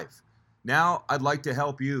happy life. Now, I'd like to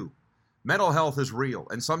help you. Mental health is real,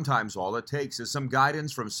 and sometimes all it takes is some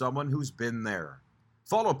guidance from someone who's been there.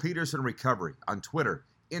 Follow Peterson Recovery on Twitter,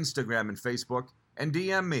 Instagram, and Facebook, and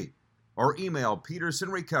DM me, or email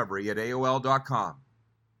petersonrecovery@aol.com.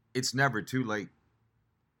 It's never too late.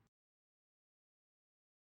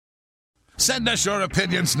 Send us your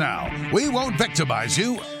opinions now. We won't victimize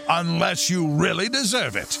you unless you really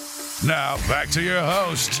deserve it. Now, back to your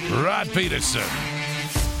host, Rod Peterson.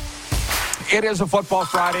 It is a Football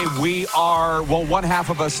Friday. We are, one half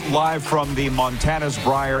of us live from the Montana's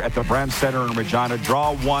Brier at the Brand Center in Regina.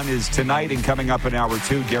 Draw 1 is tonight, and coming up in hour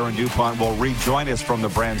 2, Darren DuPont will rejoin us from the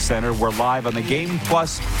Brand Center. We're live on the Game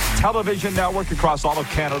Plus television network across all of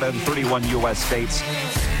Canada and 31 U.S. states,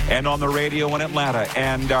 and on the radio in Atlanta.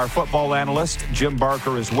 And our football analyst, Jim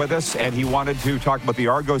Barker, is with us, and he wanted to talk about the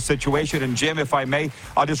Argos situation. And Jim, if I may,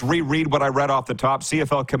 I'll just reread what I read off the top.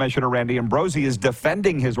 CFL Commissioner Randy Ambrosie is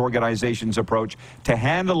defending his organization's approach to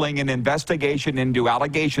handling an investigation into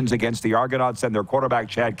allegations against the Argonauts and their quarterback,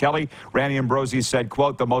 Chad Kelly. Randy Ambrosie said,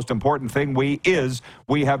 quote, "The most important thing we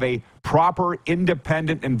have a proper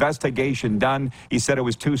independent investigation done." He said it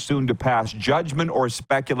was too soon to pass judgment or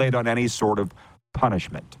speculate on any sort of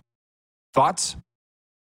punishment. Thoughts?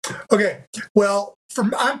 Okay. Well,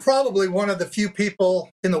 I'm probably one of the few people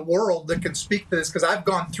in the world that can speak to this because I've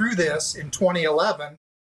gone through this in 2011,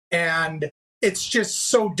 and it's just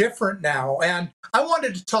so different now. And I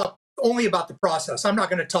wanted to talk only about the process. I'm not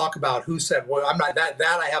going to talk about who said what. I'm not that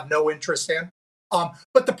I have no interest in.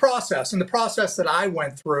 But the process that I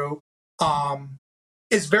went through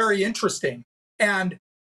is very interesting. And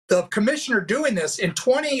the commissioner doing this in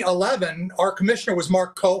 2011, our commissioner was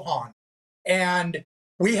Mark Cohan, and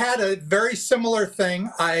we had a very similar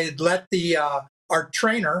thing. I had let our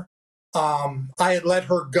trainer, I had let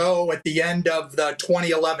her go at the end of the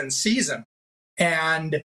 2011 season,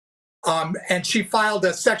 and she filed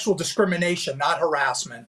a sexual discrimination, not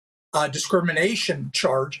harassment, discrimination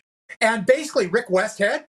charge. And basically, Rick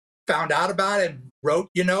Westhead found out about it and wrote,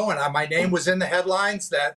 and my name was in the headlines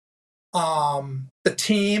that the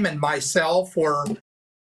team and myself were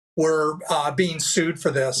being sued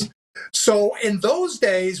for this. So in those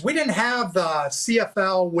days, we didn't have the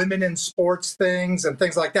CFL women in sports things and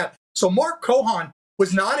things like that. So Mark Cohan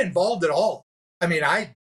was not involved at all. I mean,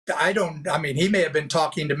 he may have been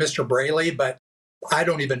talking to Mr. Braley, but I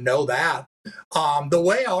don't even know that. The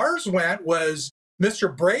way ours went was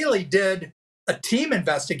Mr. Braley did a team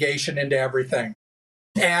investigation into everything.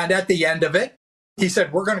 And at the end of it, he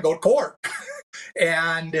said, we're going to go to court.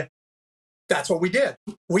 And that's what we did.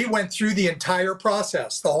 We went through the entire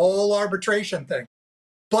process, the whole arbitration thing.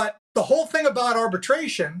 But the whole thing about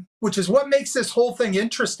arbitration, which is what makes this whole thing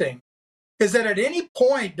interesting, is that at any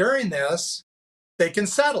point during this, they can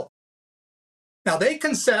settle. Now, they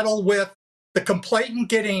can settle with the complainant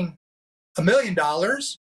getting $1 million,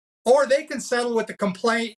 or they can settle with the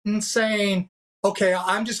complainant saying, okay,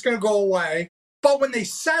 I'm just going to go away. But when they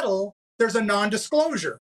settle, there's a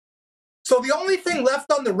non-disclosure. So the only thing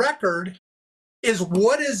left on the record is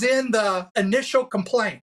what is in the initial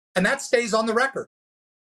complaint, and that stays on the record.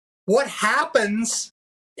 What happens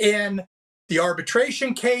in the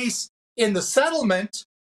arbitration case, in the settlement,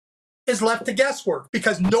 is left to guesswork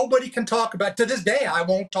because nobody can talk about, to this day, I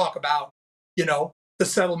won't talk about, the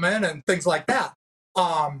settlement and things like that.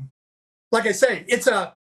 Like I say, it's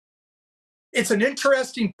an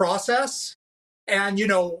interesting process. And,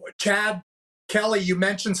 Chad Kelly, you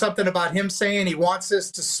mentioned something about him saying he wants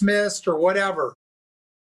this dismissed or whatever.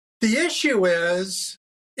 The issue is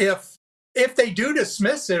if they do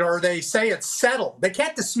dismiss it or they say it's settled, they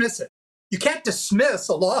can't dismiss it. You can't dismiss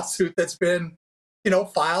a lawsuit that's been,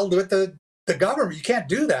 filed with the government. You can't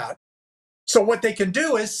do that. So what they can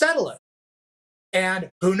do is settle it. And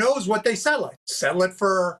who knows what they settle it? Settle it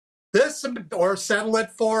for this or settle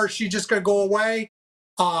it for she's just going to go away.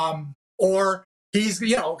 Or he's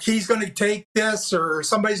going to take this or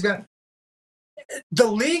somebody's going to. The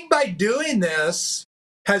league, by doing this,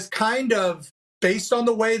 has kind of, based on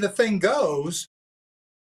the way the thing goes,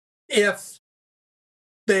 if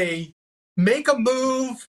they make a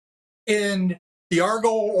move in the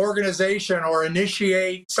Argo organization or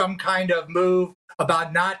initiate some kind of move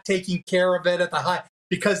about not taking care of it at the high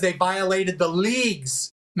because they violated the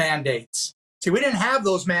league's mandates. See, we didn't have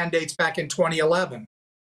those mandates back in 2011.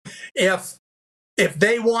 If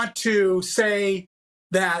they want to say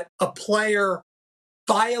that a player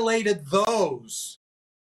violated those,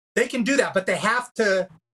 they can do that, but they have to,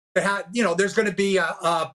 there's going to be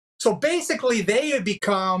so basically they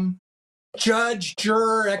become judge,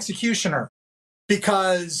 juror, executioner.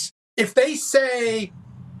 Because if they say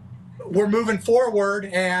we're moving forward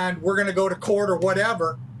and we're going to go to court or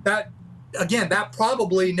whatever, that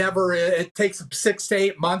probably never, it takes 6 to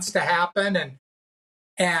 8 months to happen.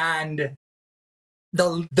 And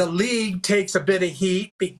the league takes a bit of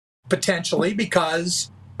heat potentially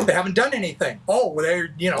because they haven't done anything. Oh,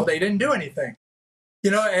 they didn't do anything.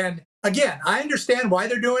 And again, I understand why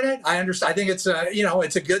they're doing it. I think it's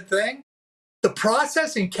it's a good thing. The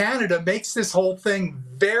process in Canada makes this whole thing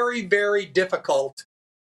very, very difficult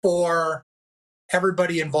for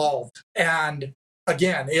everybody involved. And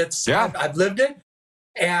again, I've lived it,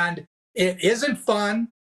 and it isn't fun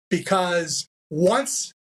because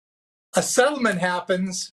once a settlement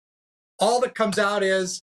happens, all that comes out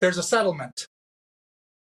is there's a settlement.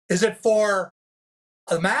 Is it for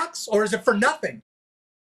the max or is it for nothing?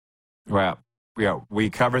 Well, yeah, we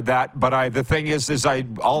covered that. But the thing is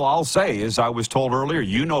all I'll say is I was told earlier,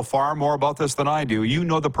 you know far more about this than I do. You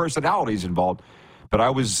know the personalities involved. But I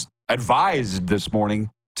was advised this morning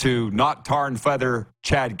to not tar and feather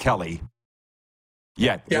Chad Kelly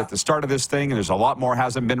yet. Yeah. At the start of this thing, there's a lot more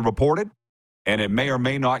hasn't been reported, and it may or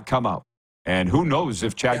may not come out. And who knows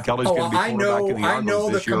if Chad Kelly's going to be quarterback in the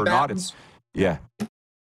Argos this year or not.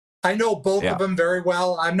 I know both of them very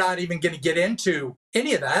well. I'm not even going to get into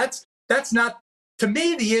any of that. That's not, to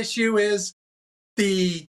me, the issue is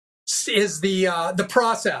the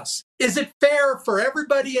process. Is it fair for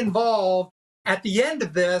everybody involved at the end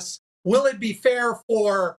of this? Will it be fair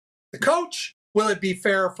for the coach? Will it be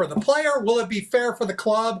fair for the player? Will it be fair for the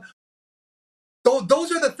club?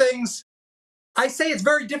 Those are the things. I say it's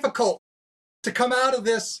very difficult to come out of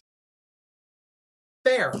this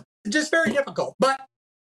fair. It's just very difficult. But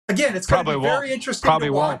again, it's going to be very interesting to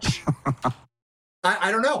watch.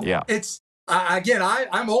 I don't know. Yeah. It's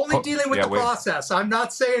I'm only dealing with the process. I'm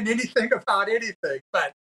not saying anything about anything,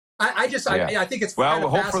 but I think it's we'll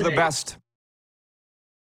hope for the best.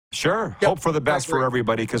 Sure. Yep. Hope for the best for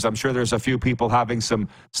everybody, because I'm sure there's a few people having some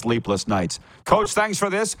sleepless nights. Coach, thanks for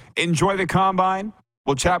this. Enjoy the combine.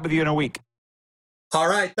 We'll chat with you in a week. All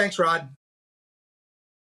right. Thanks, Rod.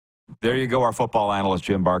 There you go, our football analyst,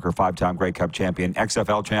 Jim Barker, 5-time Grey Cup champion,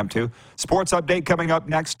 XFL champ too. Sports update coming up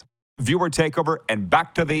next. Viewer takeover, and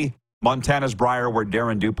back to the Montana's Brier, where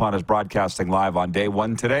Darren DuPont is broadcasting live on day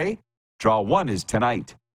 1 today. Draw 1 is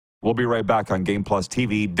tonight. We'll be right back on Game Plus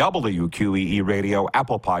TV, WQEE Radio,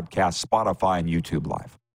 Apple Podcasts, Spotify, and YouTube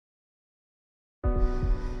Live.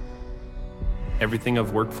 Everything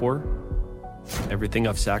I've worked for, everything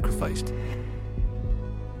I've sacrificed,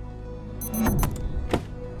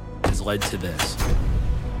 has led to this.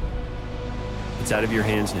 It's out of your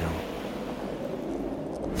hands now.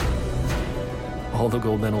 All the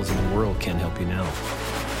gold medals in the world can't help you now.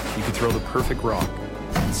 You could throw the perfect rock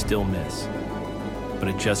and still miss. But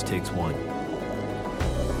it just takes one.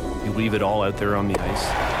 You leave it all out there on the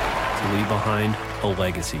ice to leave behind a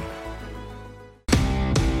legacy.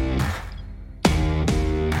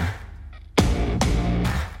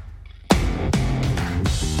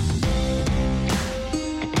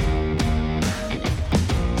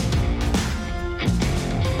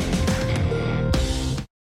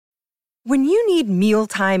 When you need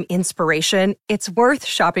mealtime inspiration, it's worth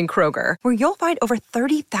shopping Kroger, where you'll find over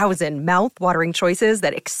 30,000 mouth-watering choices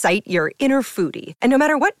that excite your inner foodie. And no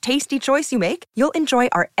matter what tasty choice you make, you'll enjoy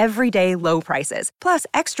our everyday low prices, plus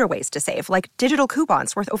extra ways to save, like digital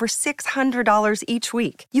coupons worth over $600 each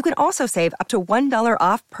week. You can also save up to $1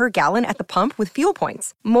 off per gallon at the pump with fuel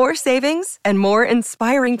points. More savings and more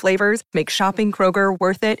inspiring flavors make shopping Kroger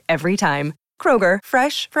worth it every time. Kroger,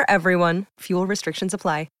 fresh for everyone. Fuel restrictions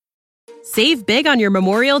apply. Save big on your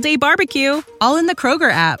Memorial Day barbecue, all in the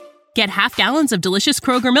Kroger app. Get half gallons of delicious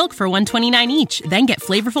Kroger milk for $1.29 each. Then get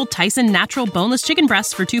flavorful Tyson natural boneless chicken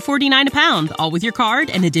breasts for $2.49 a pound, all with your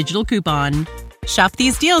card and a digital coupon. Shop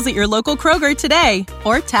these deals at your local Kroger today,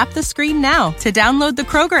 or tap the screen now to download the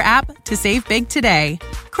Kroger app to save big today.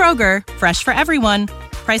 Kroger, fresh for everyone.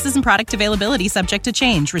 Prices and product availability subject to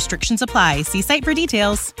change. Restrictions apply. See site for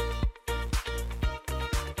details.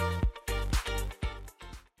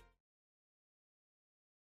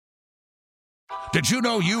 Did you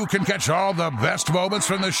know you can catch all the best moments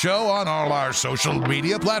from the show on all our social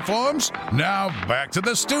media platforms? Now, back to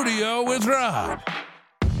the studio with Rod.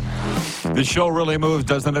 The show really moves,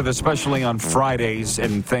 doesn't it? Especially on Fridays.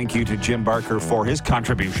 And thank you to Jim Barker for his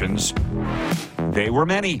contributions. They were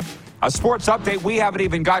many. A sports update we haven't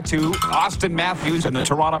even got to. Austin Matthews and the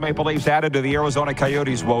Toronto Maple Leafs added to the Arizona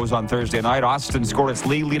Coyotes' woes on Thursday night. Austin scored its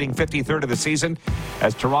leading 53rd of the season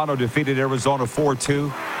as Toronto defeated Arizona 4-2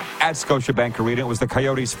 at Scotiabank Arena. It was the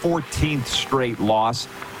Coyotes' 14th straight loss.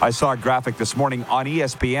 I saw a graphic this morning on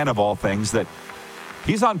ESPN, of all things, that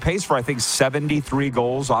he's on pace for, I think, 73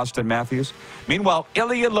 goals, Austin Matthews. Meanwhile,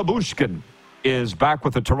 Ilya Lyubushkin is back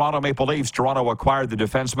with the Toronto Maple Leafs. Toronto acquired the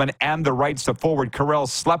defenseman and the rights to forward Karel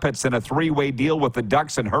Slepets in a three-way deal with the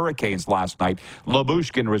Ducks and Hurricanes last night.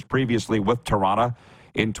 Lyubushkin was previously with Toronto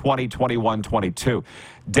in 2021-22.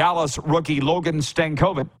 Dallas rookie Logan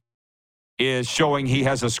Stankovic is showing he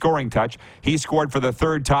has a scoring touch. He scored for the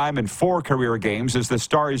third time in 4 career games as the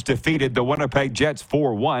Stars defeated the Winnipeg Jets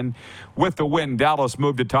 4-1. With the win, Dallas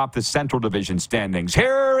moved atop the Central Division standings.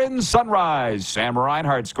 Here in Sunrise, Sam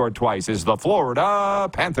Reinhart scored twice as the Florida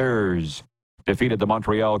Panthers defeated the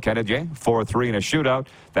Montreal Canadiens 4-3 in a shootout.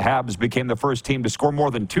 The Habs became the first team to score more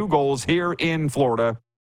than 2 goals here in Florida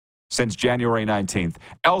since January 19th.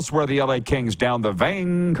 Elsewhere, the LA Kings down the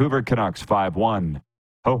Vancouver Canucks 5-1.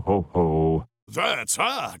 Ho, ho, ho. That's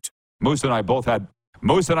hot. Moose and I both had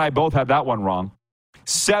that one wrong.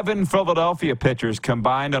 7 Philadelphia pitchers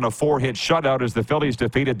combined on a 4-hit shutout as the Phillies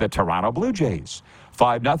defeated the Toronto Blue Jays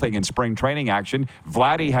 5-0 in spring training action.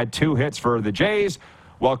 Vladdy had 2 hits for the Jays,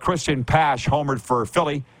 while Christian Pash homered for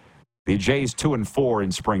Philly. The Jays 2-4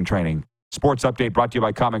 in spring training. Sports update brought to you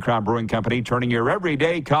by Common Crown Brewing Company, turning your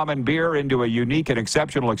everyday common beer into a unique and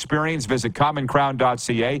exceptional experience. Visit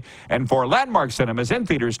commoncrown.ca. And for Landmark Cinemas in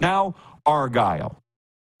theaters now, Argyle,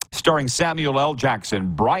 starring Samuel L.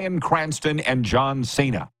 Jackson, Bryan Cranston, and John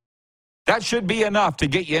Cena. That should be enough to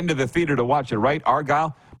get you into the theater to watch it, right,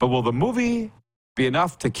 Argyle? But will the movie be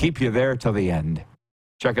enough to keep you there till the end?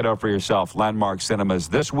 Check it out for yourself. Landmark Cinemas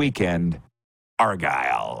this weekend,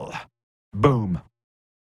 Argyle. Boom.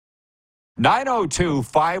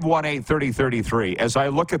 902-518-3033. As I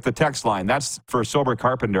look at the text line, that's for Sober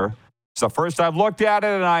Carpenter. It's the first I've looked at it,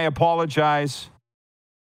 and I apologize.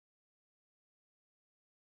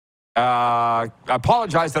 I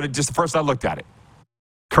apologize that it's just the first I looked at it.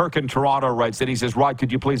 Kirk in Toronto writes in. He says, Rod,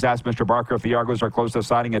 could you please ask Mr. Barker if the Argos are close to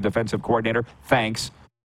signing a defensive coordinator? Thanks.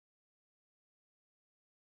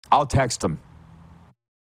 I'll text him.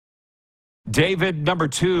 David, number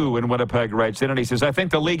 2 in Winnipeg, writes in, and he says, I think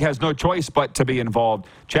the league has no choice but to be involved.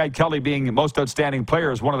 Chad Kelly, being most outstanding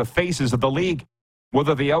player, is one of the faces of the league.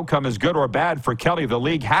 Whether the outcome is good or bad for Kelly, the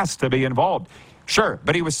league has to be involved. Sure,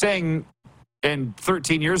 but he was saying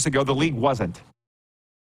 13 years ago, the league wasn't.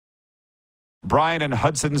 Brian in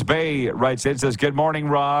Hudson's Bay writes in, says, good morning,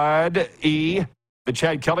 Rod E. The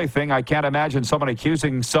Chad Kelly thing, I can't imagine someone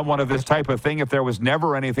accusing someone of this type of thing if there was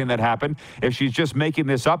never anything that happened. If she's just making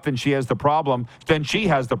this up, then she has the problem. Then she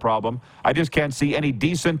has the problem. I just can't see any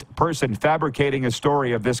decent person fabricating a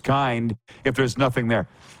story of this kind if there's nothing there.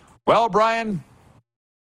 Well, Brian,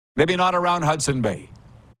 maybe not around Hudson Bay,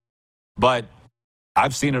 but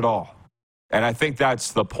I've seen it all. And I think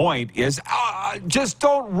that's the point is just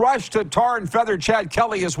don't rush to tar and feather Chad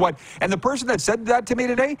Kelly is what. And the person that said that to me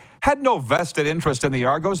today had no vested interest in the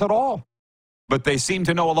Argos at all. But they seem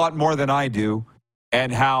to know a lot more than I do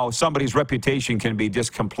and how somebody's reputation can be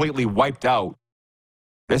just completely wiped out.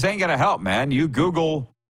 This ain't going to help, man. You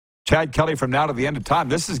Google Chad Kelly from now to the end of time,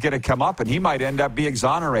 this is going to come up and he might end up being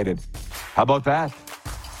exonerated. How about that?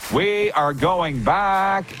 We are going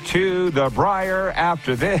back to the Brier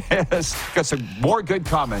after this. Got some more good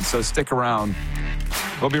comments, so stick around.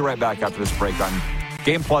 We'll be right back after this break on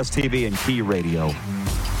Game Plus TV and Key Radio.